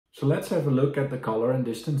So let's have a look at the color and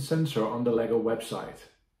distance sensor on the LEGO website.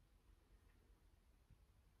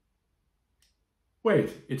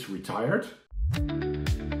 Wait, it's retired?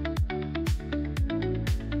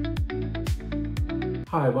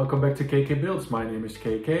 Hi, welcome back to KK Builds. My name is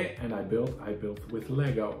KK and I build with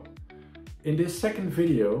LEGO. In this second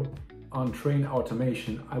video on train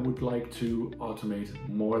automation, I would like to automate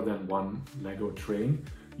more than one LEGO train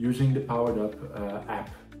using the powered up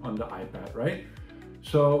app on the iPad, right?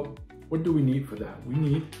 So what do we need for that? We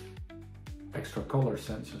need extra color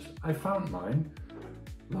sensors. I found mine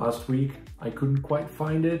last week. I couldn't quite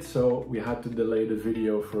find it, so we had to delay the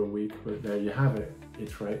video for a week, but there you have it.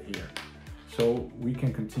 It's right here. So we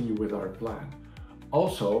can continue with our plan.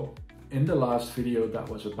 Also, in the last video that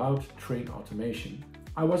was about train automation,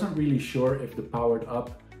 I wasn't really sure if the powered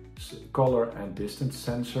up color and distance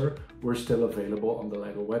sensor were still available on the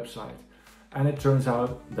LEGO website. And it turns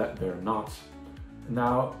out that they're not.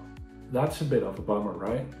 Now, that's a bit of a bummer,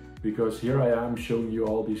 right? Because here I am showing you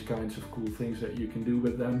all these kinds of cool things that you can do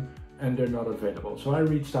with them, and they're not available. So I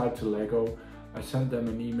reached out to LEGO, I sent them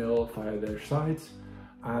an email via their site,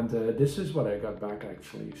 and this is what I got back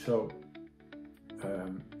actually. So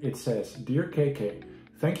it says, "Dear KK,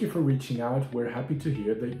 thank you for reaching out. We're happy to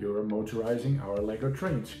hear that you're motorizing our LEGO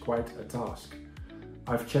trains, quite a task.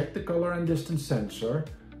 I've checked the color and distance sensor,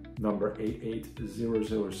 number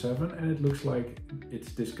 88007, and it looks like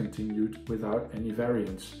it's discontinued without any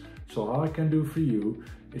variants. So all I can do for you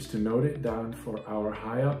is to note it down for our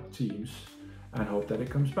high up teams and hope that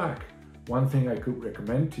it comes back. One thing I could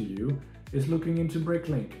recommend to you is looking into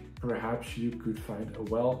Bricklink. Perhaps you could find a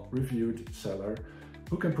well-reviewed seller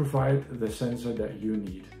who can provide the sensor that you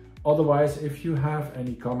need. Otherwise, if you have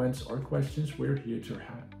any comments or questions, we're here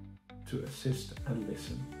to assist and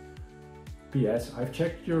listen. P.S. I've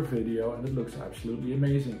checked your video and it looks absolutely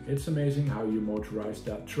amazing. It's amazing how you motorized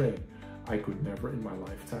that train. I could never in my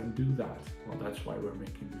lifetime do that." Well, that's why we're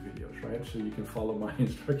making the videos, right? So you can follow my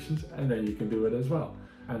instructions and then you can do it as well.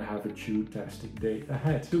 And have a chew-tastic day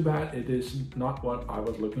ahead. Too bad it is not what I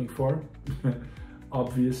was looking for.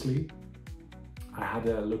 Obviously, I had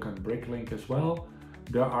a look on Bricklink as well.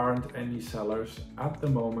 There aren't any sellers at the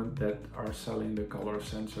moment that are selling the color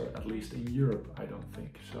sensor, at least in Europe, I don't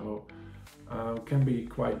think. So it can be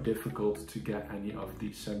quite difficult to get any of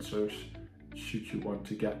these sensors should you want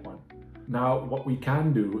to get one. Now, what we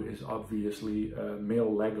can do is obviously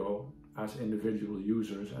mail LEGO as individual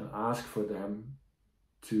users and ask for them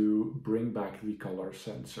to bring back the color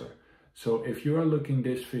sensor. So if you are looking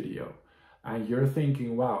this video and you're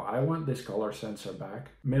thinking, wow, I want this color sensor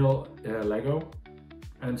back, mail LEGO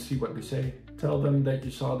and see what they say. Tell them that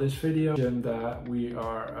you saw this video and that we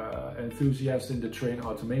are enthusiasts in the train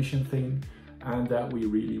automation thing and that we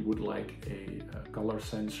really would like a color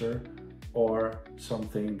sensor or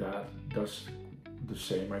something that does the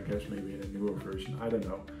same, I guess, maybe in a newer version, I don't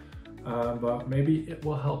know. But maybe it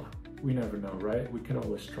will help. We never know, right? We can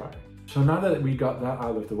always try. So now that we got that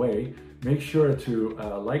out of the way, make sure to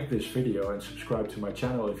like this video and subscribe to my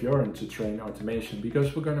channel if you're into train automation,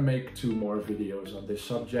 because we're going to make 2 more videos on this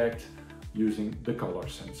subject using the color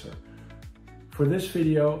sensor. For this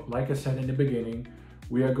video, like I said in the beginning,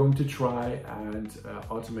 we are going to try and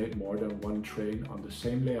automate more than one train on the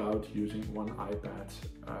same layout using one iPad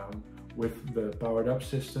with the powered up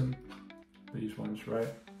system, these ones,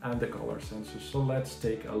 right? And the color sensor. So let's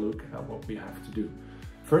take a look at what we have to do.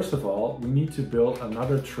 First of all, we need to build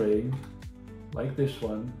another train like this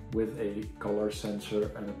one with a color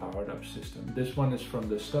sensor and a powered up system. This one is from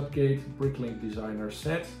the Stubgate Bricklink Designer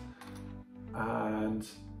set, and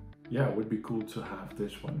yeah, it would be cool to have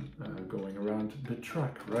this one going around the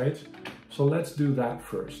track, right? So let's do that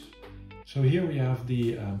first. So here we have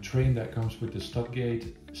the train that comes with the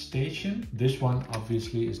Stubgate station. This one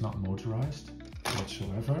obviously is not motorized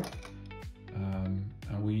whatsoever, and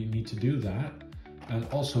we need to do that, and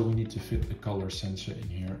also we need to fit the color sensor in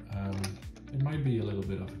here. It might be a little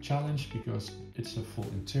bit of a challenge because it's a full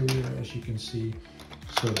interior, as you can see,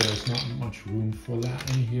 so there's not much room for that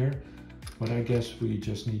in here, but I guess we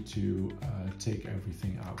just need to take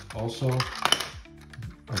everything out. Also,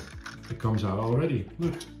 it comes out already,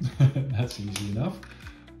 look. That's easy enough.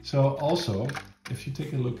 So also, if you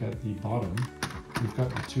take a look at the bottom, we've got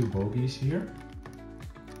the 2 bogies here.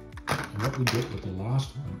 And what we did with the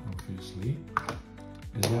last one, obviously,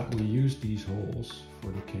 is that we use these holes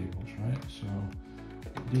for the cables, right? So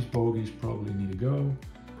these bogies probably need to go.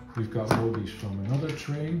 We've got bogies from another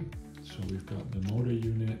train. So we've got the motor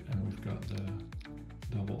unit and we've got the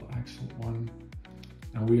double axle one.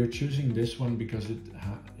 And we are choosing this one because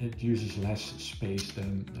it uses less space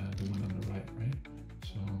than the one on the right?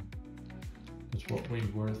 So that's what we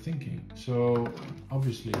were thinking. So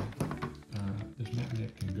obviously this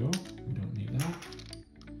magnet can go, we don't need that.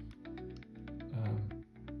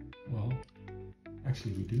 Well,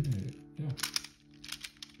 actually we do need it, yeah.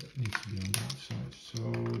 That needs to be on that side. So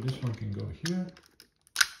this one can go here.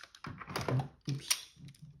 Oh, oops.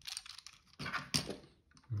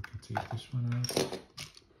 We can take this one out.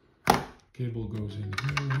 Cable goes in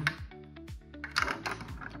here.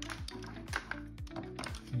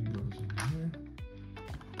 Thing goes in here.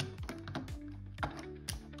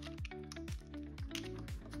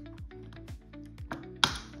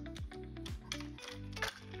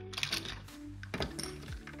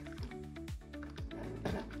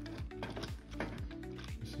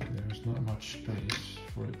 There's not much space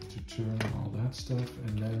for it to turn and all that stuff,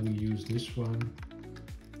 and then we use this one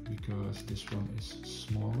because this one is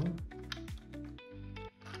smaller.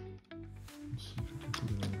 Let's see if we can put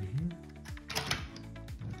it over here,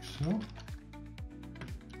 like so.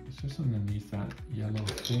 It's just underneath that yellow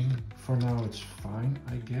thing. For now it's fine,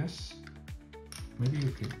 I guess. Maybe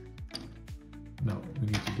you could, no, we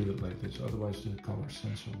need to do it like this, otherwise the color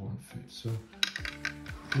sensor won't fit. So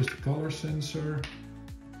here's the color sensor.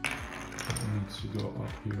 It needs to go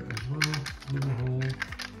up here as well, through the hole.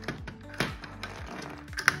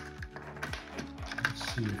 Let's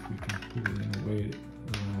see if we can put it in a way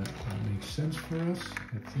that makes sense for us.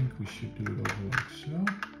 I think we should do it over like so.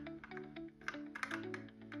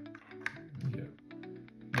 Yeah,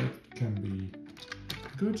 that can be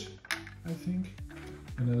good, I think.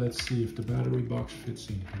 And then let's see if the battery box fits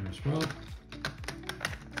in here as well.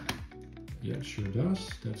 Yeah, it sure does.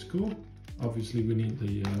 That's cool. Obviously we need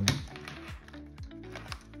the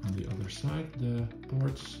on the other side, the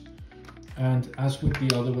ports. And as with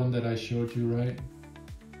the other one that I showed you, right,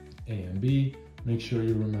 A and B, make sure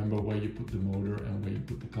you remember where you put the motor and where you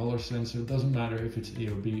put the color sensor. It doesn't matter if it's A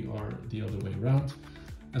or B or the other way around,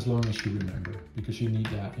 as long as you remember, because you need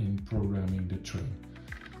that in programming the train.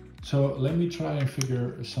 So let me try and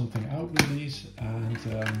figure something out with these and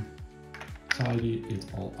tidy it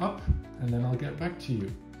all up, and then I'll get back to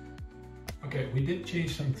you. Okay, we did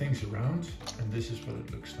change some things around, and this is what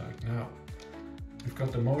it looks like now. We've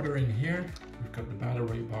got the motor in here, we've got the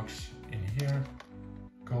battery box in here,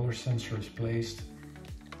 color sensor is placed,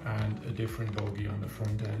 and a different bogie on the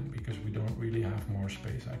front end because we don't really have more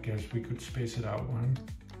space. I guess we could space it out one.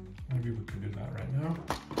 Maybe we could do that right now.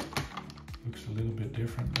 Looks a little bit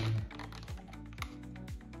different than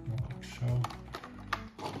like so.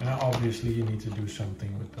 Now obviously you need to do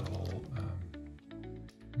something with the whole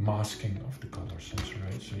masking of the color sensor,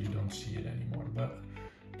 right? So you don't see it anymore, but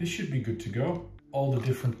this should be good to go. All the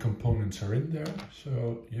different components are in there,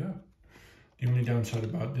 so yeah. The only downside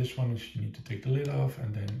about this one is you need to take the lid off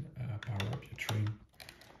and then power up your train.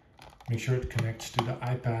 Make sure it connects to the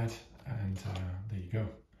iPad, and there you go.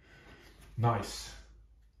 Nice.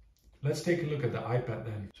 Let's take a look at the iPad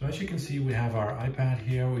then. So as you can see, we have our iPad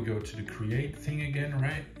here. We go to the create thing again,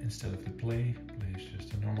 right? Instead of the play. Play is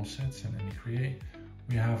just a normal sets, and then you create.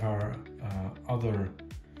 We have our other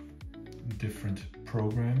different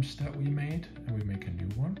programs that we made, and we make a new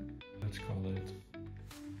one. Let's call it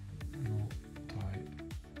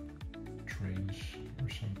multi-trains or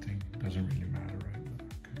something. Doesn't really matter, right?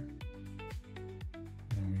 Okay.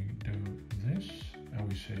 Then we do this, and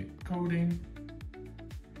we say coding.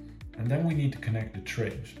 And then we need to connect the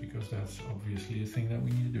trains, because that's obviously a thing that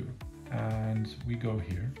we need to do. And we go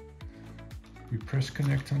here. We press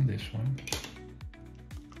connect on this one.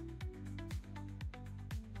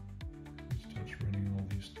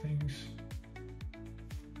 Things.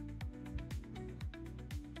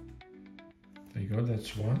 There you go,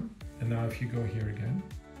 that's one. And now if you go here again,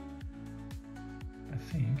 I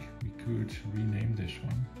think we could rename this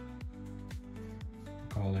one.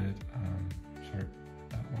 Call it, sorry,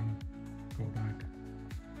 that one. Go back.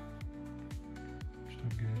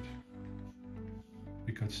 Stubgate.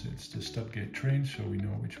 Because it's the Stubgate train, so we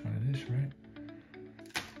know which one it is, right?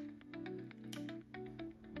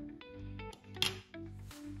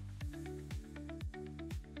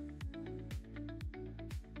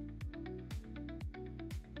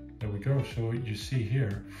 There we go. So you see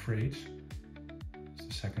here, freight. It's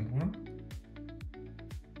the second one.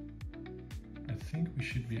 I think we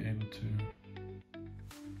should be able to.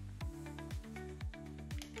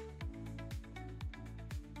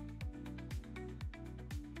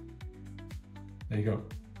 There you go.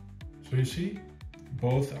 So you see,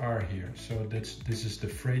 both are here. So this is the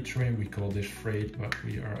freight train. We call this freight, but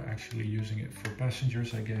we are actually using it for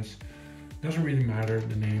passengers, I guess. Doesn't really matter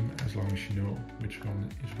the name as long as you know which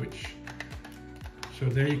one is which. So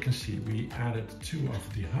there you can see we added 2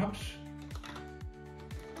 of the hubs.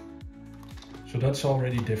 So that's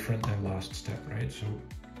already different than last step, right? So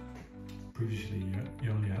previously you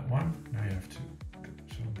only had one, now you have two.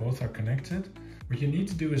 So both are connected. What you need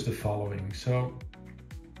to do is the following. So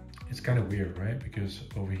it's kind of weird, right? Because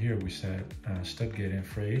over here we said stud gate and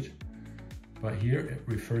freight, but here it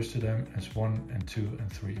refers to them as 1 and 2 and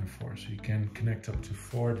 3 and 4. So you can connect up to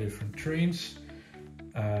 4 different trains.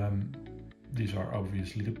 These are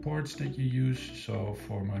obviously the ports that you use. So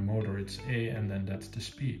for my motor it's A, and then that's the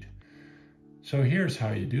speed. So here's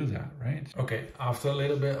how you do that, right? Okay, after a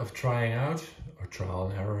little bit of trying out, or trial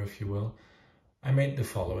and error if you will, I made the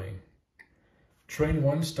following. Train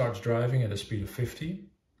 1 starts driving at a speed of 50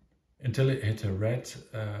 until it hits a red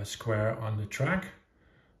square on the track.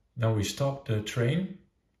 Then we stop the train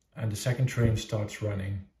and the second train starts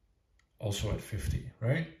running also at 50,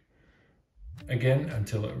 right? Again,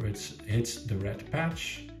 until it hits the red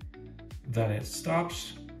patch, then it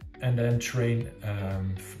stops, and then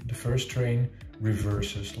the first train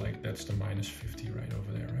reverses, like that's the -50 right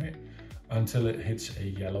over there, right? Until it hits a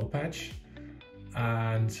yellow patch,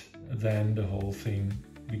 and then the whole thing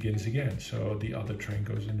begins again. So the other train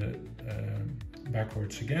goes in the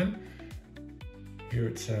backwards again. Here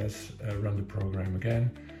it says run the program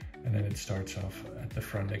again, and then it starts off at the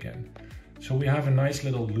front again. So we have a nice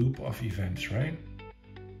little loop of events, right?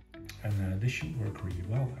 And this should work really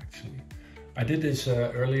well, actually. I did this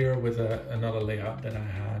earlier with another layout that I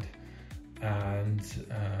had, and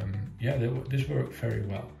yeah, this worked very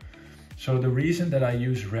well. So the reason that I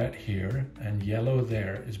use red here and yellow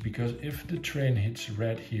there is because if the train hits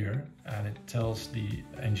red here and it tells the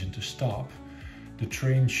engine to stop, the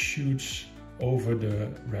train shoots over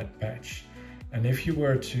the red patch. And if you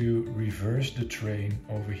were to reverse the train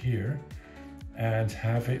over here and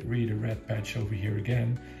have it read a red patch over here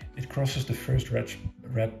again, it crosses the first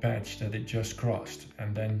red patch that it just crossed,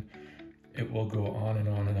 and then it will go on and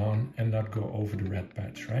on and on and not go over the red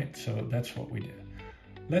patch, right? So that's what we did.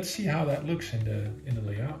 Let's see how that looks in the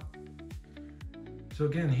layout. So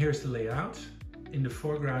again, here's the layout. In the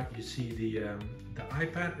foreground you see the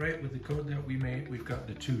iPad, right, with the code that we made. We've got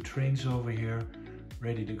the 2 trains over here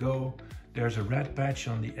ready to go. There's a red patch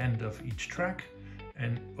on the end of each track,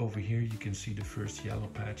 and over here you can see the first yellow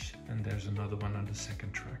patch, and there's another one on the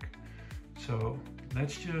second track. So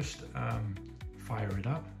let's just fire it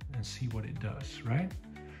up and see what it does, right?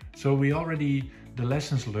 So the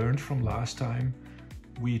lessons learned from last time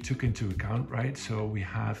we took into account, right? So we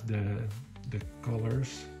have the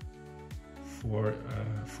colors for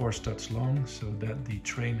 4 studs long, so that the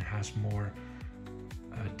train has more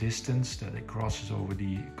distance that it crosses over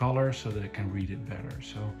the color, so that it can read it better.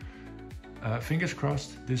 So fingers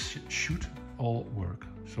crossed, this should all work.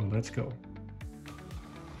 So let's go.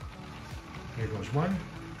 Here goes one.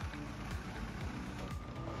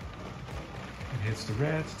 It hits the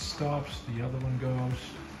red, it stops, the other one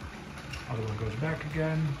goes back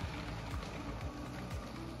again.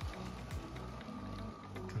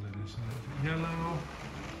 Until it is yellow.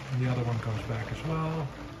 And the other one comes back as well.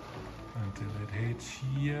 Until it hits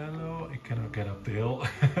yellow. It cannot get up the hill.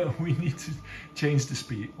 We need to change the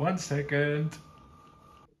speed. 1 second.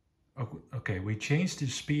 Okay, we changed the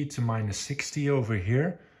speed to -60 over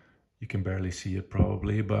here. You can barely see it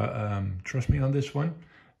probably, but trust me on this one.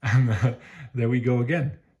 And there we go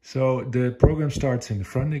again. So the program starts in the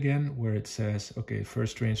front again, where it says, okay,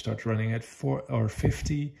 first train starts running at 4 or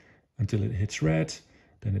 50 until it hits red.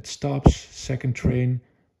 Then it stops. Second train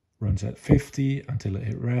runs at 50 until it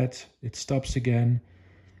hit red. It stops again.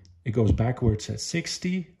 It goes backwards at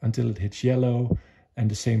 60 until it hits yellow, and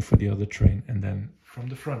the same for the other train, and then from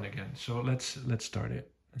the front again. So let's start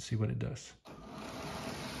it and see what it does.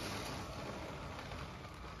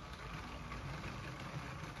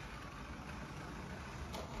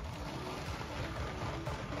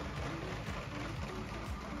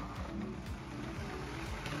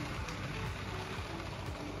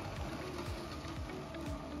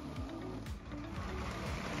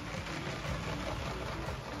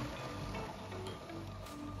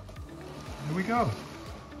 Here we go.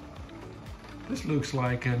 This looks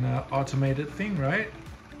like an automated thing, right?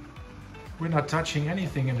 We're not touching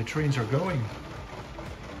anything and the trains are going.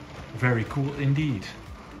 Very cool indeed.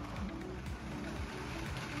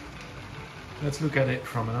 Let's look at it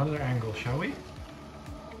from another angle, shall we?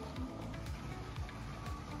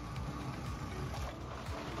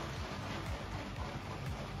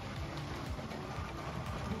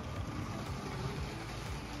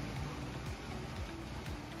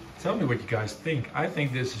 Tell me what you guys think. I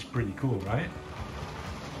think this is pretty cool, right?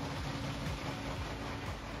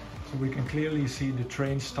 So we can clearly see the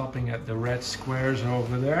train stopping at the red squares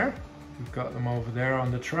over there. We've got them over there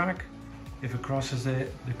on the track. If it crosses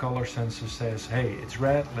it, the color sensor says, hey, it's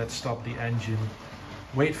red, let's stop the engine,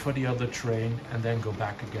 wait for the other train, and then go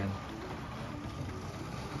back again.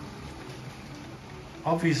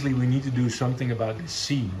 Obviously, we need to do something about this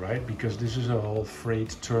scene, right? Because this is a whole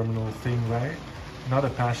freight terminal thing, right? Not a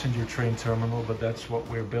passenger train terminal, but that's what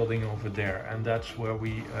we're building over there. And that's where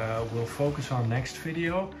we will focus on next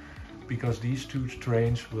video, because these two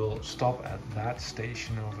trains will stop at that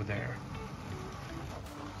station over there.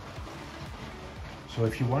 So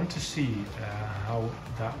if you want to see how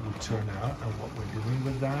that would turn out and what we're doing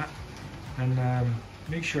with that, then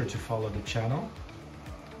make sure to follow the channel.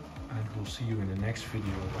 And we'll see you in the next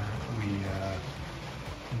video when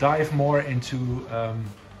we dive more into,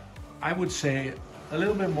 I would say, a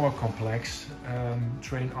little bit more complex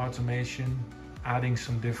train automation, adding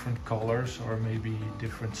some different colors or maybe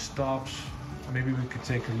different stops. Maybe we could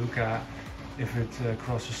take a look at if it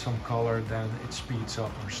crosses some color, then it speeds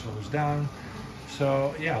up or slows down.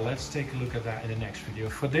 So yeah, let's take a look at that in the next video.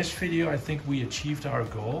 For this video, I think we achieved our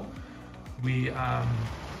goal. We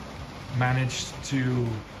managed to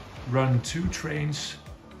run 2 trains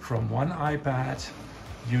from one iPad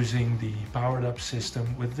using the powered up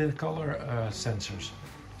system with the color sensors.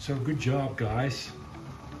 So good job, guys.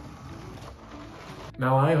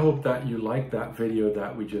 Now I hope that you liked that video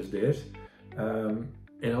that we just did.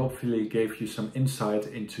 It hopefully gave you some insight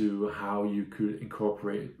into how you could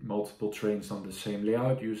incorporate multiple trains on the same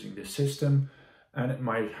layout using this system, and it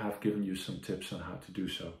might have given you some tips on how to do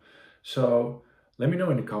so. So let me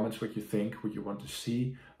know in the comments what you think, what you want to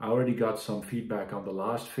see. I already got some feedback on the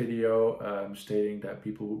last video stating that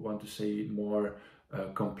people would want to see more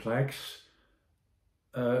complex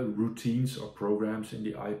routines or programs in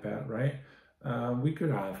the iPad, right? We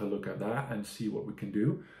could have a look at that and see what we can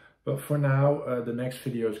do. But for now, the next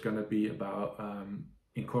video is going to be about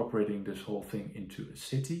incorporating this whole thing into a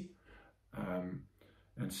city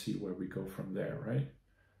and see where we go from there, right?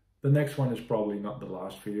 The next one is probably not the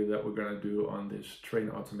last video that we're going to do on this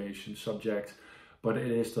train automation subject, but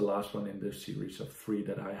it is the last one in this series of 3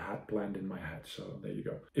 that I had planned in my head. So there you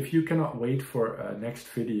go. If you cannot wait for a next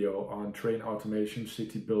video on train automation,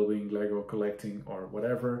 city building, Lego collecting, or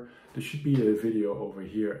whatever, there should be a video over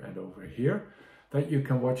here and over here that you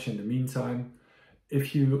can watch in the meantime.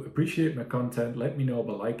 If you appreciate my content, let me know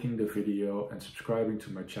by liking the video and subscribing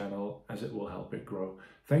to my channel, as it will help it grow.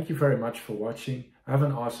 Thank you very much for watching. Have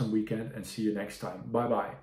an awesome weekend and see you next time. Bye bye.